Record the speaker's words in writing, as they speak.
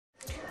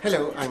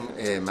Hello,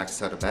 I'm Max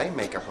Söderberg,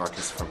 makeup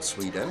artist from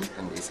Sweden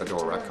and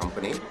IsaDora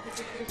company.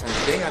 And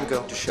today I'm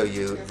going to show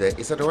you the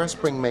IsaDora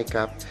Spring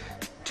Makeup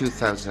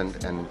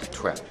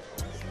 2012.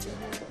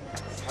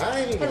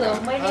 Hi! Hello,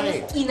 my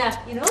name is Inna,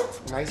 you know?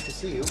 Nice to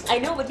see you. I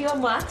know, but you're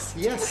Max.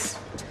 Yes.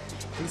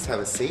 Please have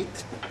a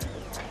seat.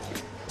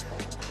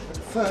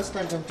 First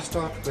I'm going to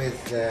start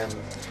with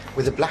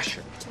a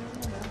blusher.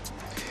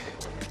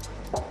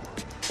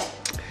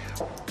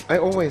 I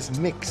always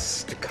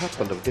mix a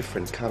couple of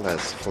different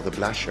colors for the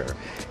blusher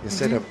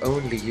instead of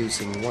only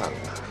using one,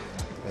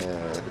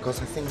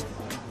 because I think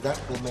that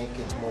will make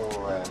it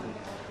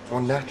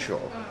more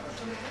natural.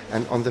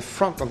 And on the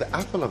front, on the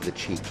apple of the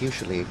cheek,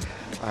 usually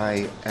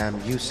I am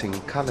using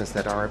colors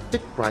that are a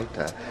bit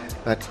brighter,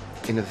 but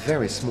in a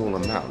very small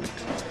amount.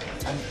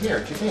 And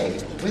here today,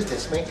 with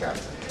this makeup,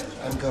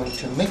 I'm going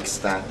to mix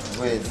that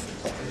with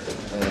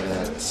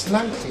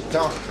slightly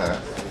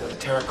darker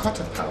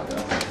terracotta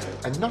powder.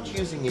 I'm not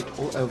using it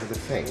all over the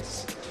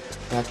face,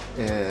 but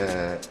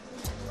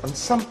on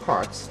some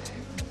parts,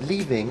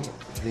 leaving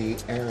the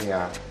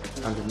area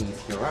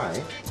underneath your eye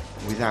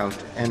without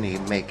any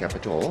makeup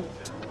at all.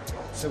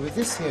 So with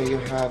this here you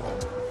have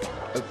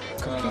a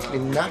completely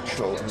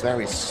natural and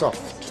very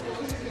soft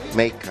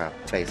makeup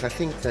base. I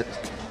think that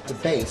the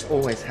base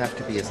always have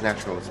to be as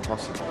natural as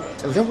possible.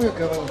 And then we're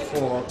going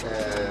for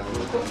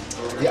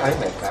the eye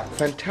makeup.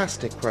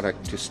 Fantastic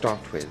product to start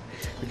with,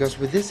 because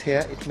with this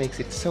here it makes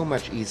it so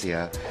much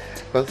easier,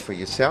 both for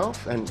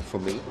yourself and for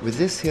me. With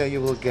this here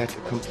you will get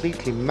a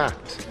completely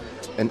matte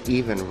and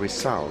even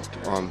result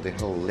on the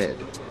whole lid.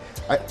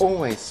 I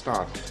always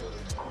start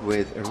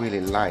with a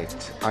really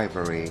light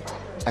ivory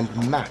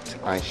and matte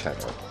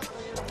eyeshadow.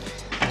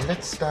 And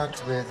let's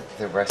start with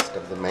the rest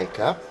of the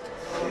makeup.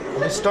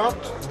 We start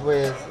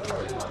with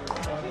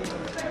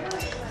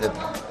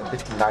a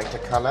bit lighter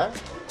color,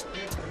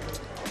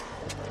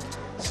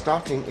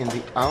 starting in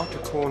the outer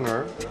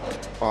corner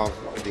of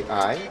the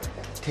eye,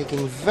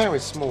 taking very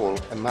small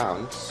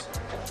amounts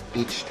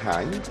each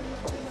time. It's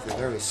a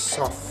very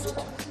soft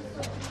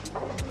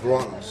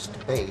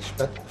bronzed beige,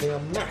 but they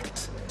are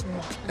matte.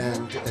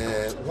 And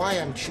why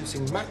I'm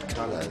choosing matte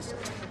colors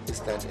is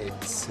that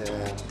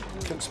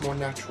it looks more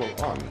natural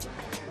on.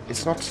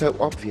 It's not so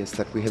obvious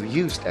that we have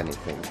used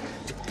anything.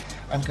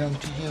 I'm going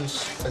to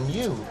use a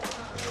new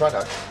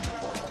product,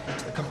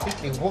 a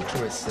completely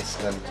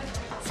water-resistant,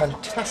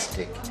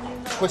 fantastic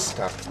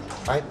twist-up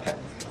eye pen.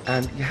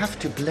 And you have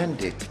to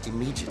blend it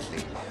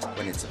immediately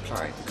when it's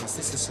applied, because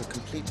this is a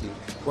completely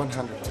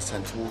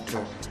 100%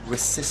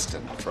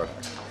 water-resistant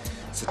product.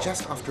 So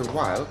just after a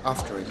while,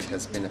 after it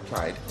has been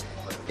applied,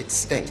 it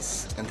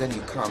stays, and then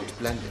you can't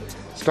blend it.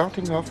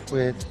 Starting off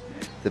with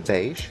the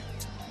beige,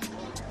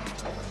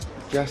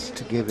 just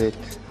to give it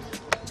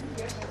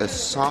a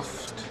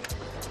soft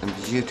and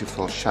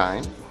beautiful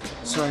shine.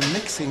 So I'm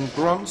mixing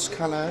bronze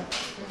color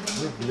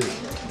with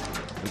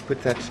blue. And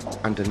put that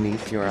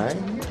underneath your eye,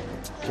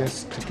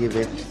 just to give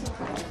it,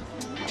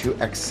 to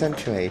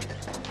accentuate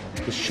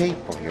the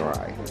shape of your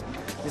eye.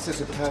 This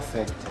is a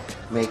perfect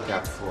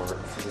makeup for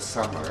the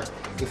summer.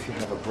 If you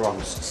have a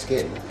bronzed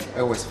skin, I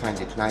always find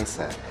it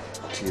nicer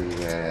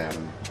to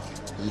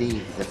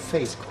leave the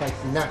face quite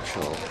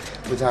natural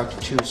without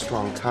too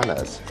strong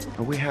colors.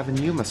 And we have a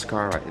new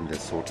mascara in the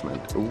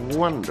assortment, a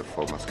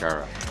wonderful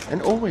mascara.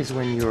 And always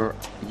when you're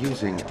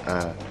using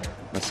a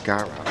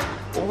mascara,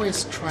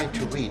 always try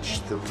to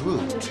reach the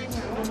root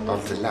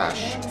of the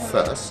lash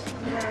first.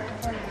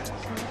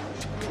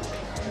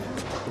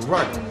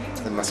 Run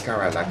the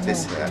mascara like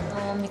this here.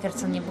 Мне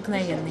кажется, он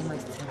необыкновенный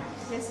мастер.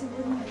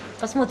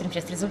 Посмотрим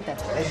сейчас результат.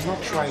 I'm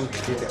not trying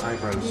to do the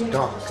eyebrows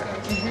darker.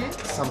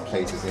 Some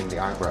places in the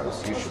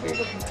eyebrows usually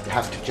you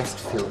have to just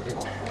fill in.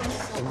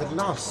 And the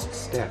last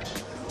step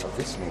of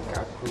this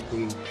makeup will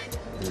be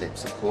the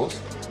lips, of course.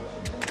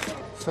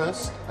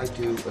 First I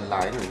do a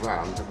line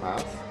around the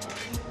mouth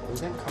and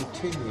then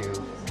continue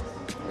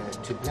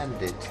to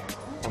blend it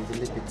on the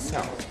lip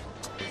itself.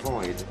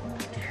 Avoid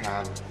to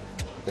have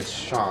a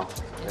sharp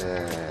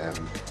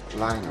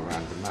line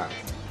around the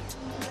mouth.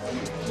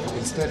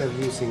 Instead of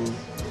using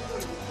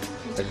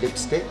a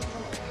lipstick,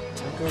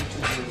 I'm going to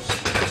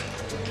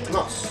use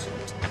gloss.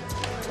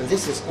 And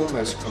this is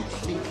almost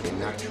completely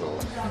natural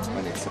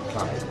when it's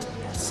applied.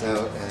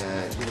 So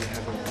you will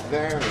have a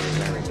very,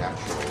 very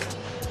natural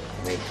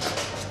makeup.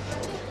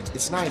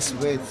 It's nice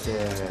with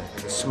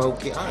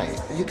smoky eye.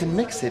 You can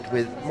mix it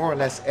with more or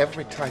less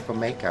every type of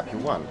makeup you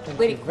want.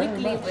 Very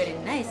quickly, very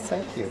nice.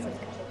 Thank you.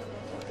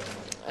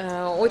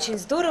 Очень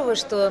здорово,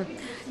 что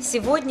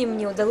сегодня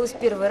мне удалось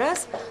первый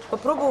раз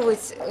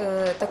попробовать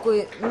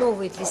такой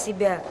новый для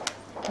себя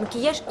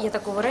макияж. Я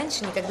такого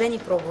раньше никогда не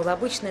пробовала.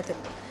 Обычно это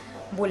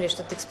более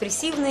что-то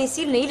экспрессивное,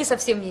 сильное или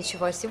совсем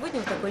ничего. А сегодня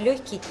вот такой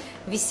легкий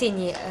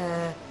весенний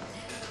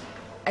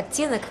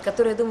оттенок,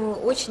 который, я думаю,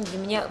 очень для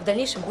меня в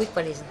дальнейшем будет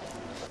полезен.